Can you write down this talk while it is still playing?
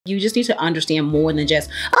You just need to understand more than just,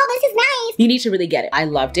 oh, this is nice. You need to really get it. I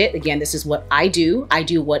loved it. Again, this is what I do. I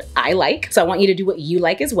do what I like. So I want you to do what you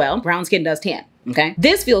like as well. Brown skin does tan, okay?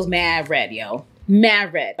 This feels mad red, yo.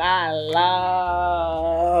 Mad red. I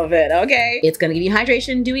love it, okay? It's gonna give you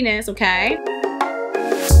hydration, dewiness, okay?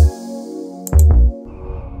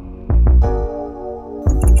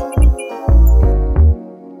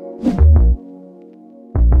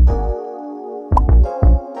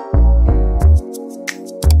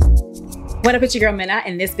 What up, it's your girl Mena.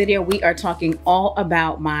 In this video, we are talking all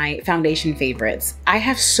about my foundation favorites. I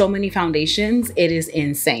have so many foundations, it is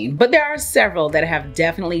insane. But there are several that have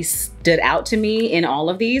definitely stood out to me in all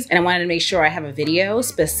of these. And I wanted to make sure I have a video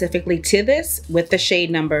specifically to this with the shade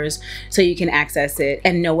numbers so you can access it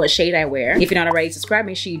and know what shade I wear. If you're not already subscribed,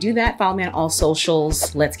 make sure you do that. Follow me on all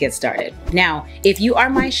socials. Let's get started. Now, if you are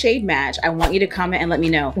my shade match, I want you to comment and let me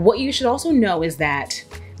know. What you should also know is that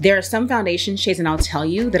there are some foundation shades, and I'll tell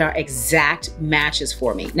you, that are exact matches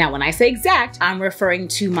for me. Now, when I say exact, I'm referring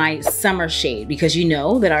to my summer shade, because you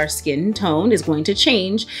know that our skin tone is going to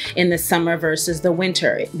change in the summer versus the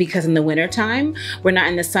winter. Because in the winter time, we're not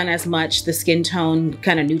in the sun as much, the skin tone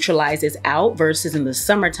kind of neutralizes out, versus in the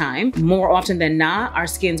summertime, more often than not, our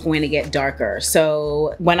skin's going to get darker.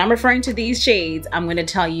 So when I'm referring to these shades, I'm going to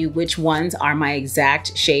tell you which ones are my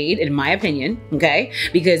exact shade, in my opinion, okay?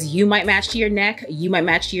 Because you might match to your neck, you might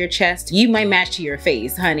match to your chest, you might match to your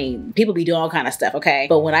face, honey. People be doing all kind of stuff, okay?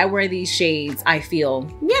 But when I wear these shades, I feel,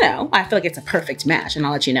 I feel like it's a perfect match, and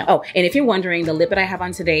I'll let you know. Oh, and if you're wondering, the lip that I have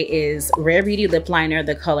on today is Rare Beauty lip liner.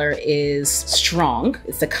 The color is Strong.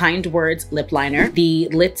 It's the Kind Words lip liner. The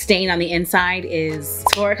lip stain on the inside is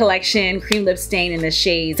Sephora Collection Cream Lip Stain in the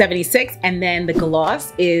shade 76, and then the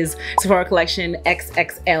gloss is Sephora Collection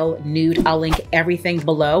XXL Nude. I'll link everything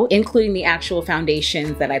below, including the actual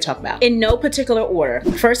foundations that I talk about. In no particular order.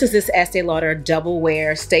 First is this Estee Lauder Double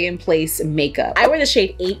Wear Stay in Place Makeup. I wear the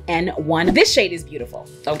shade 8N1. This shade is beautiful,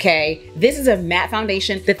 okay? This is a matte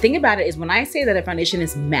foundation. The thing about it is, when I say that a foundation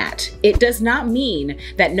is matte, it does not mean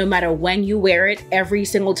that no matter when you wear it, every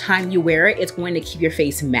single time you wear it, it's going to keep your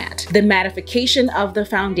face matte. The mattification of the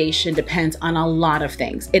foundation depends on a lot of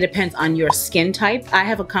things. It depends on your skin type. I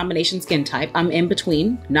have a combination skin type. I'm in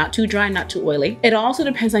between, not too dry, not too oily. It also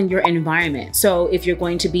depends on your environment. So if you're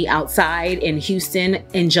going to be outside in Houston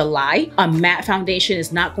in July, a matte foundation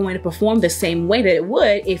is not going to perform the same way that it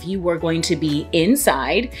would if you were going to be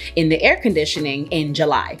inside in the air conditioning in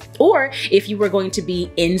July. Or if you were going to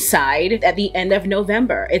be inside at the end of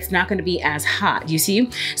November, it's not going to be as hot, you see?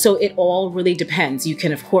 So it all really depends. You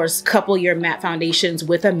can, of course, couple your matte foundations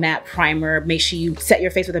with a matte primer. Make sure you set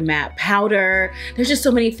your face with a matte powder. There's just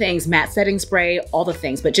so many things, matte setting spray, all the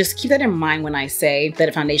things. But just keep that in mind when I say that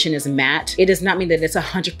a foundation is matte. It does not mean that it's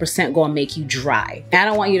 100% going to make you dry. I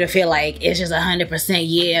don't want you to feel like it's just 100%,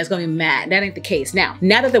 yeah, it's gonna be matte. That ain't the case. Now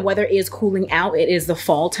that the weather is cooling out, it is the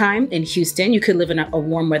fall time in Houston. You could live in a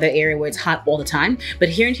warm weather area where it's hot all the time. But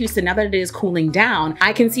here in Houston, now that it is cooling down,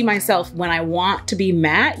 I can see myself, when I want to be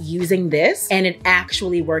matte, using this and it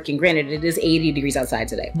actually working. Granted, it is 80 degrees outside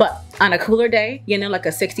today. But on a cooler day, like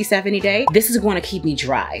a 60, 70 day, this is going to keep me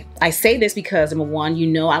dry. I say this because, number one,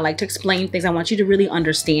 I like to explain things. I want you to really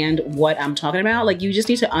understand what I'm talking about. Like, you just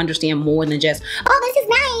need to understand more than just, oh, this is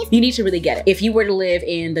nice. You need to really get it. If you were to live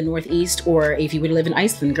in the Northeast, or if you were to live in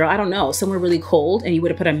Iceland, girl, I don't know, somewhere really cold, and you were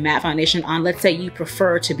to put a matte foundation on, let's say you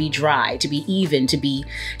prefer to be dry, to be even, to be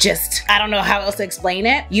just, I don't know how else to explain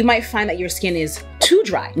it. You might find that your skin is too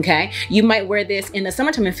dry, okay? You might wear this in the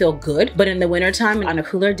summertime and feel good, but in the wintertime, on a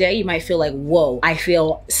cooler day, you might feel like, whoa, I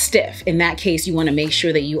feel stiff. In that case, you wanna make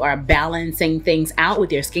sure that you are balancing things out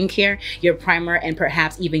with your skincare, your primer, and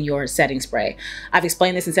perhaps even your setting spray. I've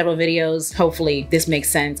explained this in several videos. Hopefully this makes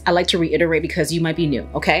sense. I like to reiterate because you might be new,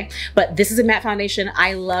 okay? But this is a matte foundation.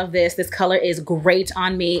 I love this. This color is great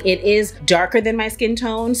on me. It is darker than my skin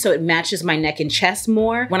tone, so it matches my neck and chest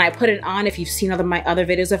more. When I put it on, if you've seen my other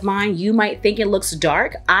videos of mine, you might think it looks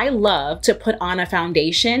dark. I love to put on a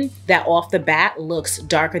foundation that off the bat looks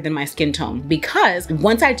darker than my skin tone, because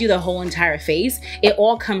once I do the whole entire face, it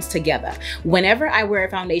all comes together. Whenever I wear a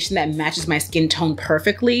foundation that matches my skin tone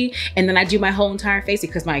perfectly, and then I do my whole entire face,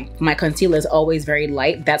 because my concealer is always very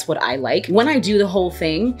light, that's what I like. When I do the whole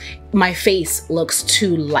thing, my face looks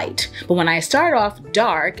too light. But when I start off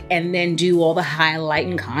dark and then do all the highlight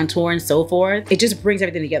and contour and so forth, it just brings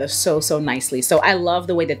everything together so nicely. So I love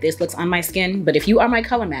the way that this looks on my skin. But if you are my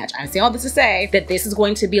color match, I say all this to say that this is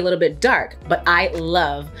going to be a little bit dark, but I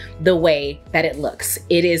love the way that it looks.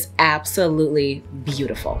 It is absolutely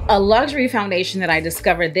beautiful. A luxury foundation that I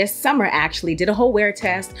discovered this summer, actually did a whole wear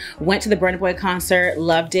test, went to the Burna Boy concert,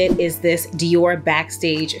 loved it, is this Dior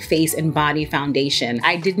Backstage Face and Body Foundation.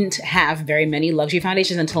 I didn't have very many luxury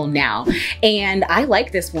foundations until now, and I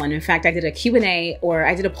like this one. In fact, I did a Q&A, or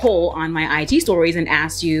I did a poll on my IG stories and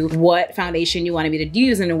asked you what foundation you wanted me to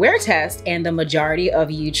use in a wear test, and the majority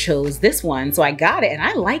of you chose this one. So I got it and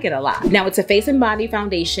I like it a lot. Now, it's a face and body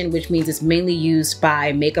foundation, which means it's mainly used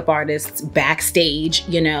by makeup artists backstage,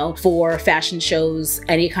 you know, for fashion shows,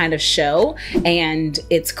 any kind of show, and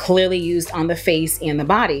it's clearly used on the face and the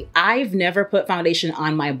body. I've never put foundation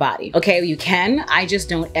on my body. Okay, you can, I just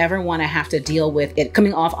don't ever want to have to deal with it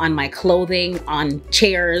coming off on my clothing, on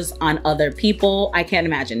chairs, on other people. I can't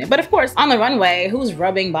imagine it. But of course, on the runway, who's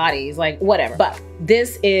rubbing bodies? Like, whatever. But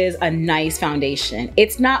this is a nice foundation.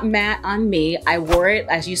 It's not matte on me. I wore it,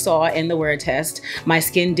 as you saw in the wear test. My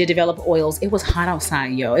skin did develop oils. It was hot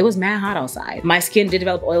outside, yo. It was mad hot outside. My skin did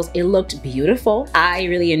develop oils. It looked beautiful. I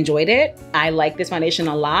really enjoyed it. I like this foundation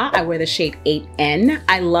a lot. I wear the shade 8N.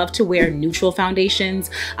 I love to wear neutral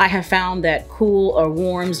foundations. I have found that cool or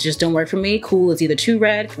warms just don't work for me. Cool is either too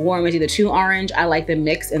red, warm is either too orange. I like the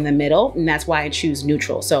mix in the middle, and that's why I choose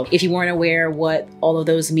neutral. So if you weren't aware what all of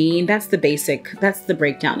those mean, that's the basic, that's the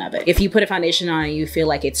breakdown of it. If you put a foundation on and you feel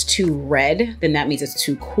like it's too red, then that means it's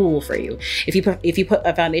too cool for you. If you put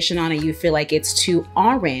a foundation on and you feel like it's too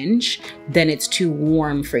orange, then it's too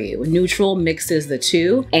warm for you. Neutral mixes the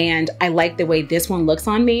two, and I like the way this one looks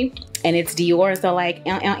on me. And it's Dior, so like,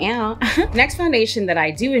 Next foundation that I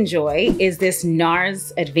do enjoy is this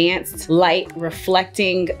NARS Advanced Light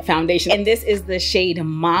Reflecting Foundation. And this is the shade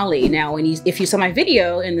Molly. Now, if you saw my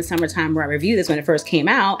video in the summertime where I reviewed this when it first came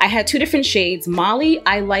out, I had two different shades. Molly,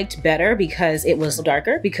 I liked better because it was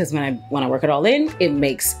darker, because when I work it all in, it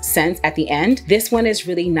makes sense at the end. This one is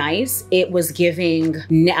really nice. It was giving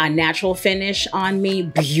a natural finish on me,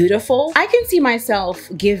 beautiful. I can see myself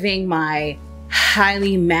giving my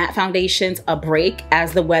highly matte foundations a break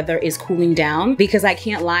as the weather is cooling down, because I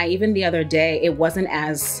can't lie, even the other day it wasn't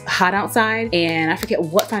as hot outside and I forget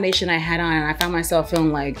what foundation I had on and I found myself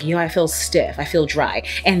feeling like, yo, I feel stiff, I feel dry.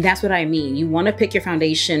 And that's what I mean. You want to pick your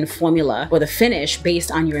foundation formula or the finish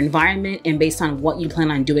based on your environment and based on what you plan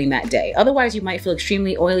on doing that day. Otherwise you might feel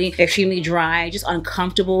extremely oily, extremely dry, just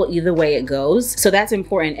uncomfortable either way it goes. So that's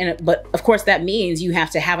important. But of course that means you have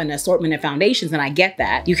to have an assortment of foundations, and I get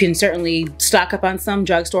that. You can certainly stock up on some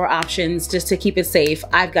drugstore options just to keep it safe.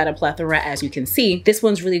 I've got a plethora, as you can see. This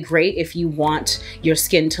one's really great if you want your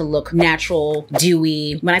skin to look natural,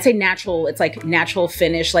 dewy. When I say natural, it's like natural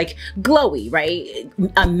finish, like glowy, right?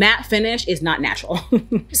 A matte finish is not natural.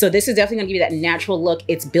 So this is definitely gonna give you that natural look.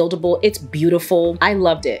 It's buildable, it's beautiful. I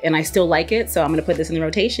loved it and I still like it. So I'm gonna put this in the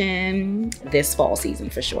rotation this fall season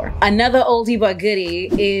for sure. Another oldie but goodie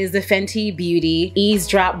is the Fenty Beauty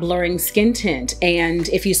Eavesdrop Blurring Skin Tint. And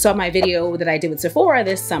if you saw my video that I did with Sephora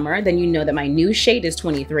this summer, then you know that my new shade is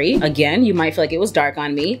 23. Again, you might feel like it was dark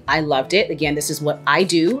on me. I loved it. Again, this is what I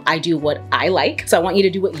do. I do what I like. So I want you to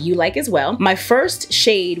do what you like as well. My first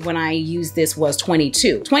shade when I used this was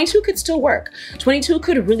 22. 22 could still work. 22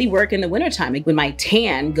 could really work in the wintertime when my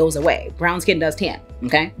tan goes away. Brown skin does tan,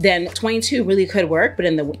 okay? Then 22 really could work, but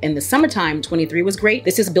in the summertime, 23 was great.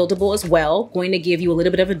 This is buildable as well. Going to give you a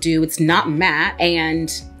little bit of a dew. It's not matte,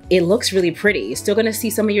 and it looks really pretty. You're still gonna see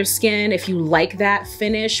some of your skin if you like that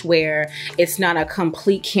finish where it's not a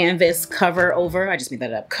complete canvas cover over. I just made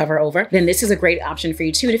that up, cover over. Then this is a great option for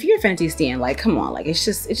you too. And if you're a Fenty stan, like, come on, like it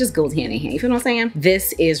just goes hand in hand. You feel what I'm saying?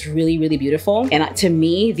 This is really, really beautiful. And to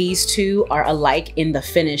me, these two are alike in the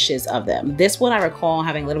finishes of them. This one I recall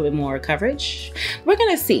having a little bit more coverage. We're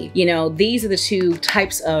gonna see. You know, these are the two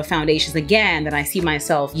types of foundations, again, that I see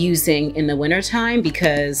myself using in the wintertime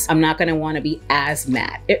because I'm not gonna wanna be as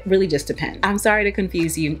matte. It really just depends. I'm sorry to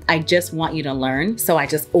confuse you. I just want you to learn. So I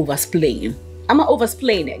just overexplain. I'm gonna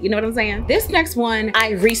overexplain it, you know what I'm saying? This next one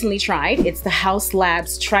I recently tried. It's the Haus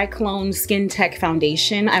Labs Triclone Skin Tech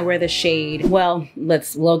Foundation. I wear the shade, well,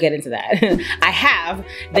 we'll get into that. I have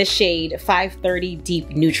the shade 530 Deep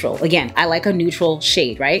Neutral. Again, I like a neutral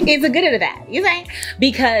shade, right? It's a good of that, you say?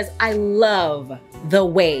 Because I love the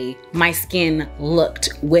way my skin looked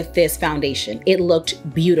with this foundation. It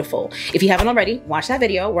looked beautiful. If you haven't already, watch that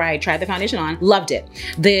video where I tried the foundation on. Loved it.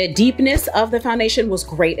 The deepness of the foundation was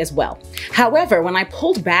great as well. However, when I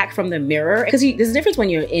pulled back from the mirror, because there's a difference when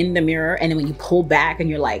you're in the mirror and then when you pull back and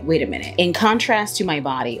you're like, wait a minute. In contrast to my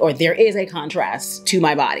body, or there is a contrast to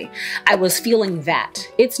my body, I was feeling that.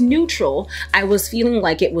 It's neutral. I was feeling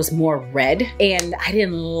like it was more red and I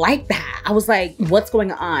didn't like that. I was like, what's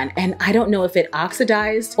going on? And I don't know if it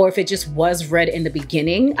oxidized or if it just was red in the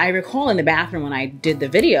beginning. I recall in the bathroom when I did the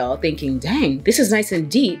video thinking, dang, this is nice and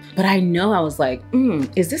deep. But I know I was like,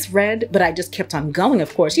 is this red? But I just kept on going,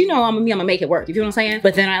 of course. You know, I'm gonna make it work. You feel what I'm saying?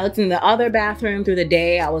 But then I looked in the other bathroom through the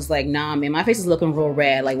day. I was like, nah, man, my face is looking real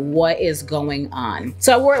red. Like, what is going on?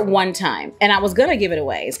 So I wore it one time and I was gonna give it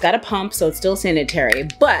away. It's got a pump, so it's still sanitary.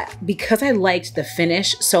 But because I liked the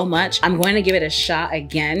finish so much, I'm going to give it a shot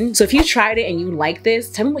again. So if you tried it and you like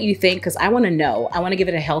this, tell me what you think, because I want to know. I want to give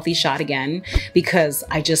it a healthy shot again because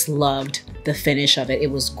I just loved the finish of it.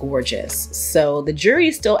 It was gorgeous. So the jury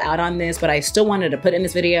is still out on this, but I still wanted to put in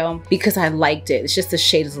this video because I liked it. It's just the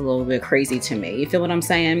shade is a little bit crazy to me. You feel what I'm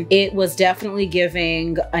saying? It was definitely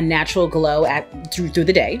giving a natural glow through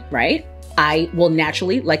the day, right? I will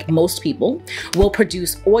naturally, like most people, will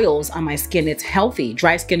produce oils on my skin. It's healthy.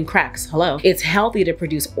 Dry skin cracks. Hello. It's healthy to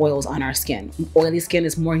produce oils on our skin. Oily skin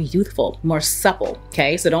is more youthful, more supple.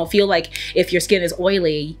 Okay. So don't feel like if your skin is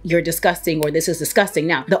oily, you're disgusting or this is disgusting.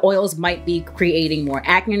 Now, the oils might be creating more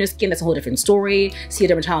acne on your skin. That's a whole different story. See a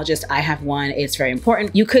dermatologist. I have one. It's very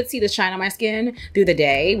important. You could see the shine on my skin through the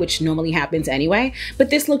day, which normally happens anyway, but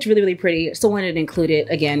this looked really, really pretty. Still wanted to include it.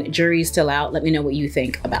 Again, jury's still out. Let me know what you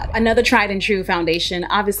think about it. Another tried and true foundation.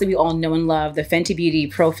 Obviously, we all know and love the Fenty Beauty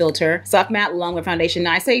Pro Filter Soft Matte Longwear Foundation.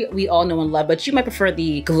 Now, I say we all know and love, but you might prefer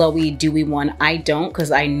the glowy, dewy one. I don't,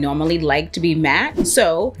 because I normally like to be matte.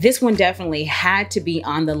 So this one definitely had to be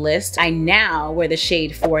on the list. I now wear the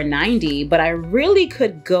shade 490, but I really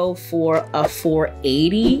could go for a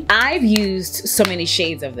 480. I've used so many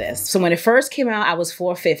shades of this. So when it first came out, I was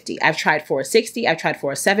 450. I've tried 460. I've tried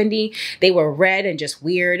 470. They were red and just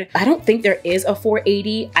weird. I don't think there is a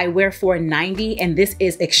 480. I wear 490. And this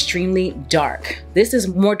is extremely dark. This is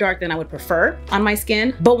more dark than I would prefer on my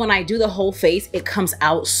skin. But when I do the whole face, it comes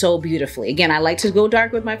out so beautifully. Again, I like to go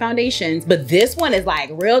dark with my foundations, but this one is like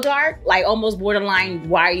real dark, like almost borderline,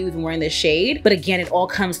 why are you even wearing this shade? But again, it all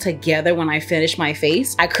comes together when I finish my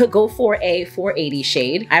face. I could go for a 480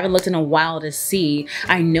 shade. I haven't looked in a while to see.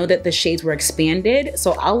 I know that the shades were expanded,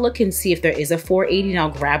 so I'll look and see if there is a 480 and I'll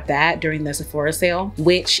grab that during the Sephora sale,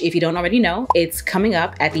 which if you don't already know, it's coming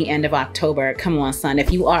up at the end of October. Come on, son.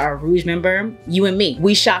 If you are a Rouge member, you and me,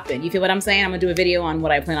 we shopping. You feel what I'm saying? I'm gonna do a video on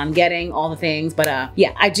what I plan on getting, all the things. But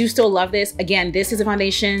yeah, I do still love this. Again, this is a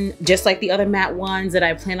foundation just like the other matte ones that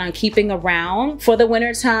I plan on keeping around for the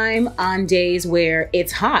winter time on days where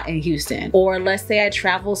it's hot in Houston. Or let's say I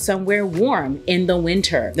travel somewhere warm in the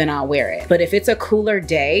winter, then I'll wear it. But if it's a cooler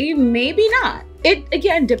day, maybe not. It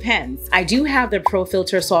again depends. I do have the Pro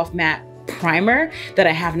Filter Soft Matte Primer that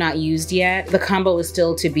I have not used yet. The combo is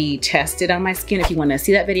still to be tested on my skin. If you want to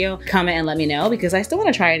see that video, comment and let me know, because I still want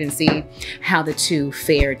to try it and see how the two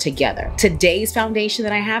fare together. Today's foundation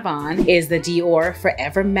that I have on is the Dior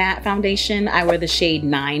Forever Matte Foundation. I wear the shade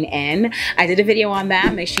 9N. I did a video on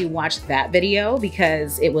that. Make sure you watch that video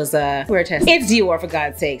because it was a wear test. It's Dior, for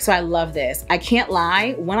God's sake. So I love this. I can't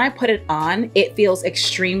lie. When I put it on, it feels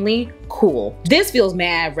extremely cool. This feels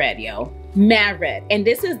mad red, yo. Mad red. And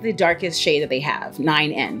this is the darkest shade that they have,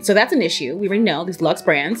 9N. So that's an issue. We already know these luxe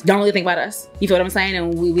brands don't really think about us. You feel what I'm saying?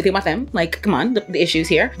 And we think about them. Like, come on, the issues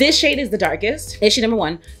here. This shade is the darkest. Issue number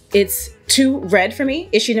 1. It's too red for me,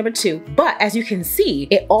 issue number 2. But as you can see,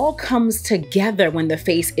 it all comes together when the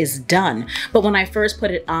face is done. But when I first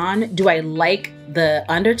put it on, do I like the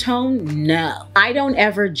undertone? No. I don't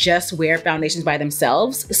ever just wear foundations by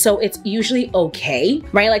themselves, so it's usually okay,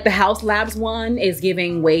 right? Like the House Labs one is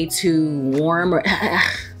giving way too warm or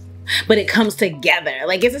but it comes together.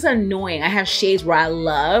 Like, it's just annoying. I have shades where I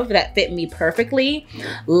love that fit me perfectly,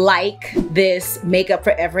 like this Makeup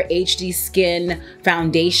Forever HD Skin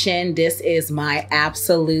Foundation. This is my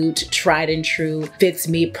absolute tried and true, fits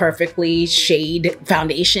me perfectly shade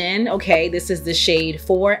foundation. Okay, this is the shade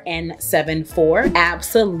 4N74.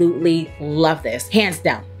 Absolutely love this, hands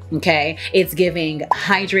down. okay? It's giving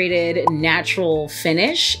hydrated, natural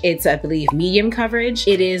finish. It's, I believe, medium coverage.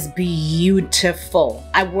 It is beautiful.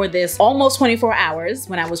 I wore this almost 24 hours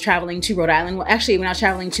when I was traveling to Rhode Island. Well, actually, when I was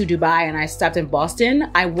traveling to Dubai and I stopped in Boston,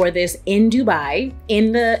 I wore this in Dubai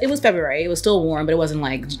it was February. It was still warm, but it wasn't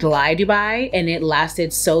like July Dubai, and it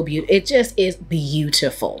lasted so beautiful. It just is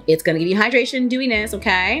beautiful. It's gonna give you hydration, dewiness,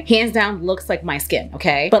 okay? Hands down, looks like my skin,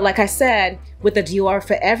 okay? But like I said, with the Dior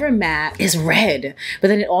Forever Matte is red, but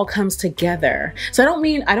then it all comes together. So I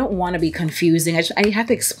don't want to be confusing. I have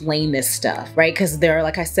to explain this stuff, right? Because there are,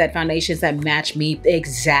 like I said, foundations that match me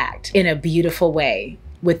exact in a beautiful way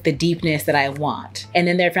with the deepness that I want. And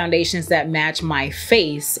then there are foundations that match my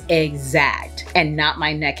face exact and not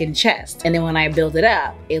my neck and chest. And then when I build it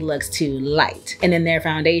up, it looks too light. And then there are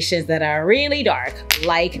foundations that are really dark,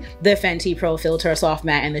 like the Fenty Pro Filter Soft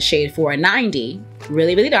Matte in the shade 490,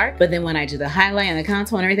 really, really dark. But then when I do the highlight and the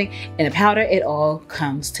contour and everything and the powder, it all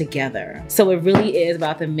comes together. So it really is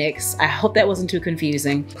about the mix. I hope that wasn't too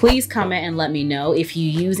confusing. Please comment and let me know if you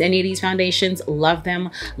use any of these foundations, love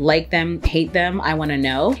them, like them, hate them. I wanna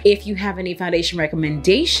know. If you have any foundation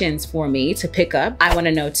recommendations for me to pick up, I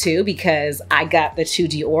wanna know too, because I got the 2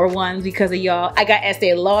 Dior ones because of y'all. I got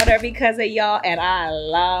Estee Lauder because of y'all, and I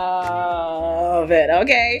love it,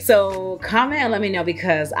 okay? So comment and let me know,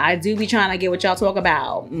 because I do be trying to get what y'all talk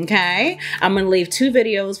about, okay? I'm gonna leave 2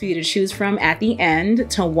 videos for you to choose from at the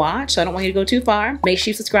end to watch, so I don't want you to go too far. Make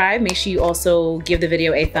sure you subscribe. Make sure you also give the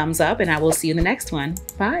video a thumbs up, and I will see you in the next one.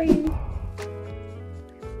 Bye.